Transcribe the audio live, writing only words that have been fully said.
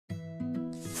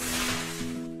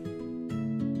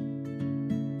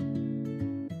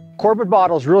Corbett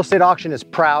Bottles Real Estate Auction is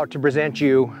proud to present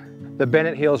you the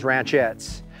Bennett Hills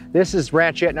Ranchettes. This is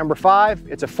Ranchette number 5.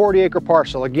 It's a 40-acre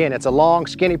parcel. Again, it's a long,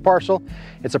 skinny parcel.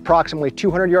 It's approximately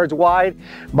 200 yards wide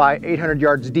by 800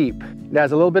 yards deep. It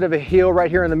has a little bit of a hill right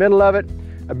here in the middle of it,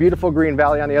 a beautiful green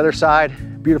valley on the other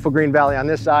side, beautiful green valley on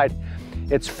this side.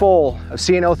 It's full of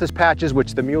ceanothus patches,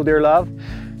 which the mule deer love,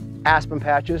 aspen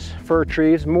patches, fir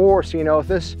trees, more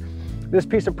ceanothus. This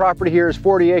piece of property here is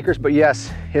 40 acres, but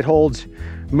yes, it holds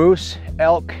moose,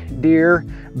 elk, deer,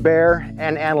 bear,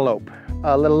 and antelope,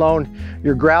 let alone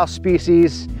your grouse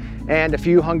species and a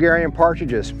few Hungarian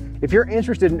partridges. If you're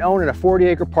interested in owning a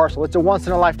 40-acre parcel, it's a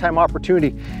once-in-a-lifetime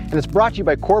opportunity, and it's brought to you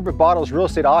by Corbett Bottles Real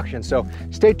Estate Auction. So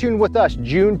stay tuned with us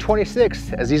June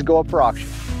 26th as these go up for auction.